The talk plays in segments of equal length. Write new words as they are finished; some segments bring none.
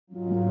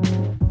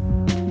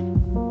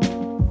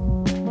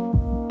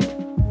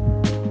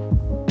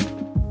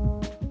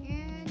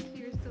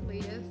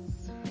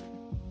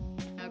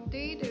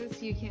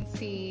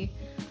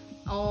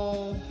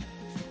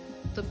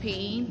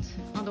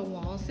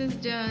is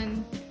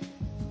done.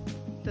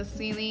 The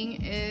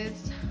ceiling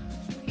is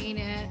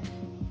painted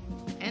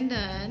and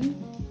done.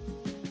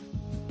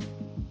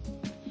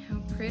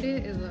 How pretty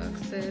it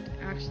looks. It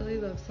actually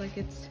looks like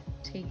it's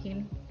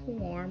taking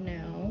form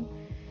now.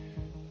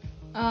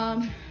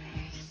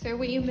 So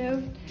we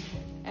moved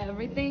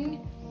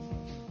everything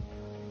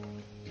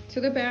to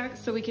the back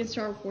so we can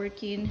start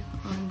working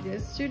on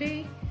this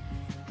today.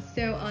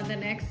 So on the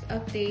next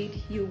update,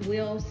 you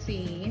will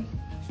see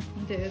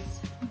this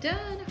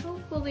done,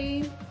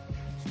 hopefully.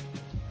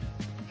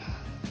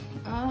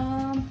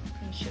 Let me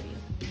show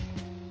you.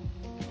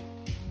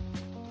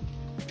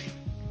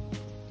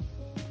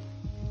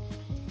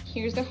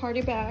 Here's the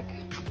hardy back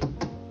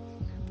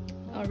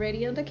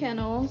already on the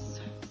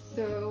kennels.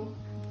 So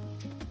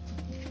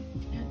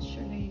not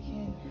sure that you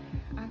can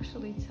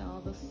actually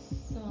tell the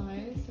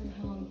size and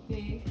how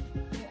big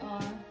they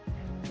are.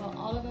 Well,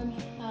 all of them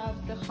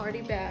have the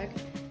hardy back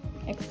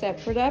except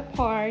for that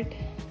part,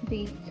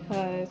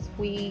 because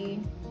we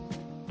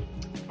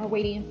are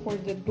waiting for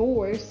the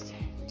doors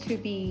to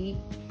be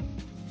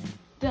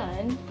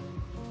done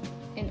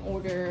in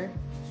order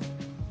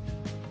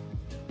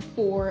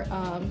for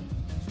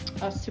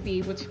us to be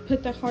able to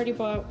put the hardy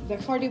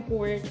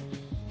board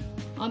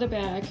on the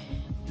back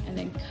and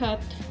then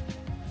cut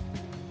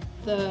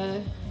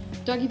the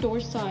doggy door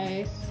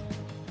size,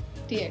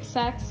 the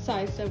exact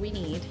size that we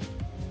need,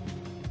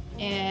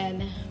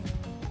 and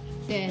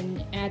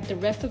then add the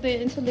rest of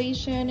the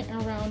insulation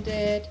around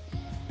it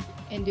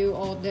and do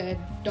all the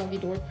doggy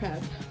door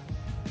prep.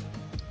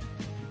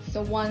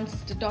 So once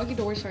the doggy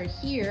doors are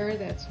here,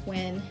 that's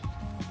when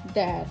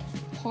that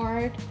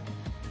part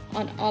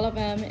on all of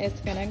them is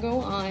gonna go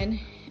on,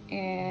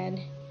 and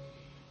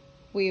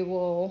we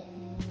will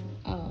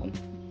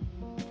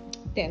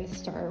then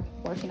start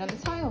working on the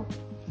tile.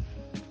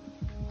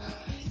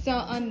 So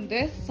on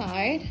this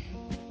side,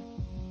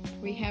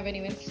 we haven't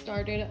even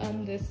started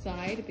on this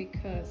side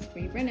because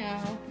we ran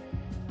out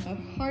of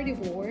hardy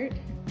board.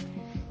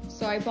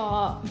 So I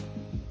bought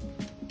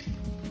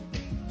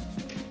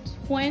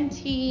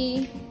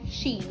 20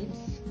 sheets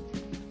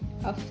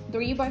of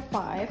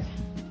 3x5,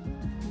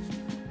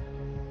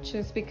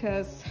 just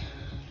because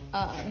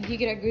you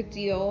get a good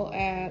deal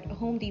at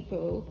Home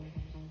Depot.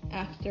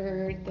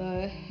 After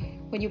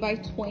when you buy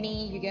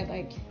 20, you get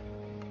like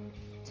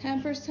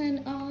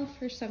 10% off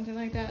or something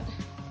like that.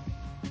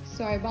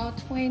 So I bought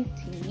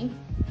 20,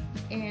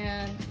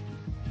 and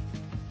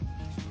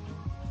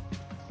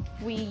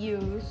we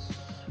use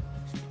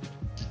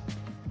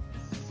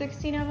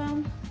 16 of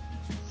them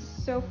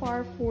so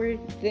far for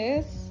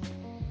this.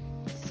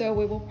 So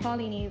we will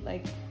probably need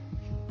like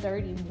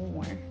 30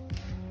 more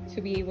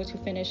to be able to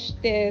finish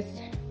this,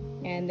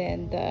 and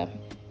then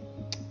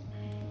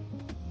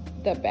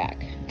the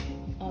back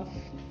of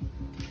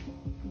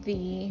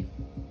the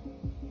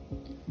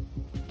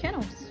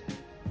kennels,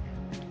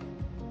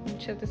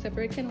 each of the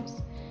separate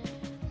kennels.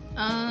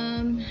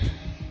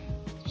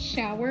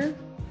 Shower,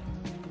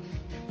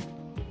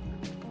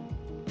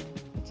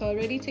 it's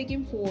already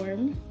taking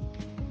form.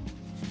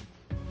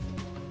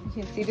 You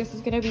can see this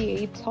is gonna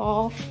be a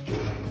tall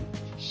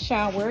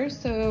shower,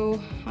 so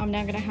I'm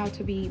not gonna have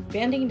to be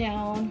bending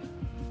down,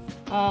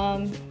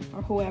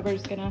 or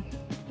whoever's gonna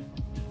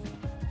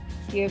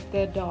give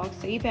the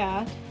dogs a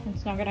bath,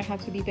 it's not gonna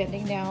have to be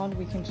bending down.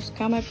 We can just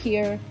come up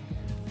here.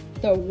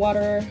 The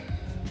water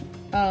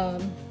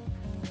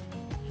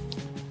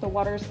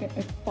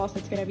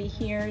faucet's gonna be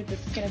here.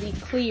 This is gonna be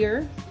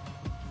clear.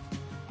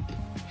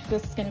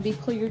 This is gonna be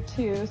clear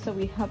too, so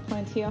we have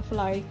plenty of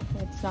light.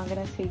 It's not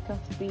gonna take up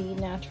the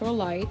natural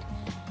light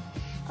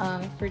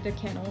for the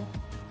kennel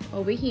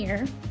over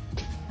here.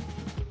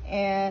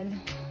 And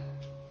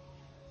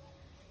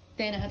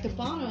then at the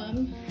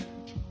bottom,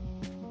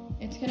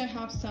 it's gonna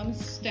have some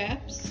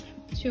steps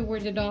to where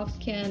the dogs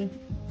can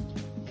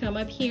come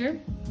up here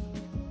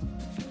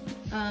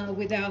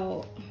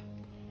without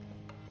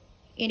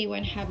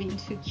anyone having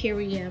to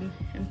carry them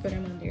and put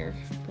them on there.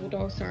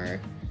 Bulldogs are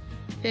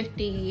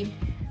 50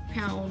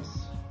 pounds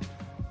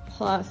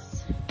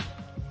plus.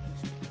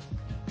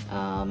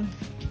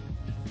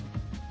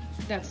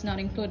 That's not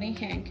including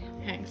Hank.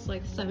 Hank's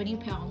like 70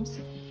 pounds.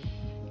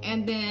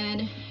 And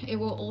then it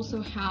will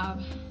also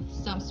have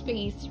some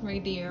space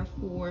right there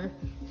for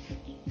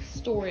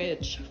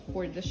storage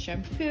for the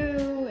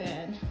shampoo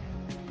and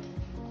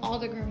all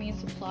the grooming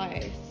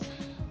supplies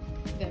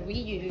that we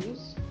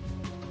use.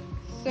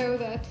 So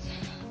that's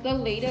the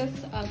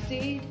latest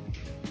update.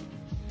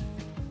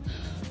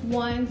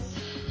 Once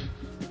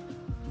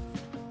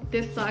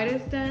this side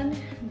is done,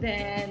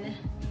 then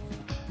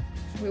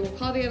we will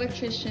call the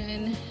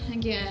electrician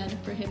again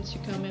for him to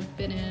come and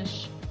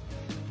finish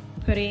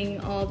putting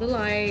all the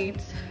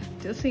lights,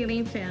 the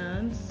ceiling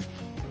fans,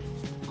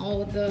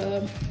 all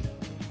the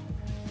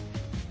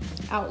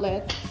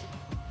outlets,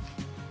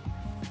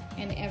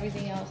 and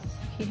everything else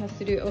he has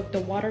to do. Oh,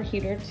 the water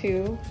heater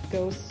too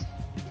goes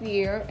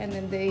here, and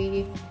then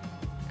the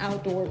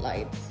outdoor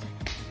lights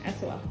as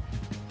well.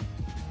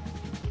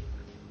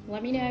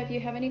 Let me know if you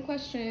have any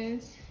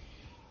questions.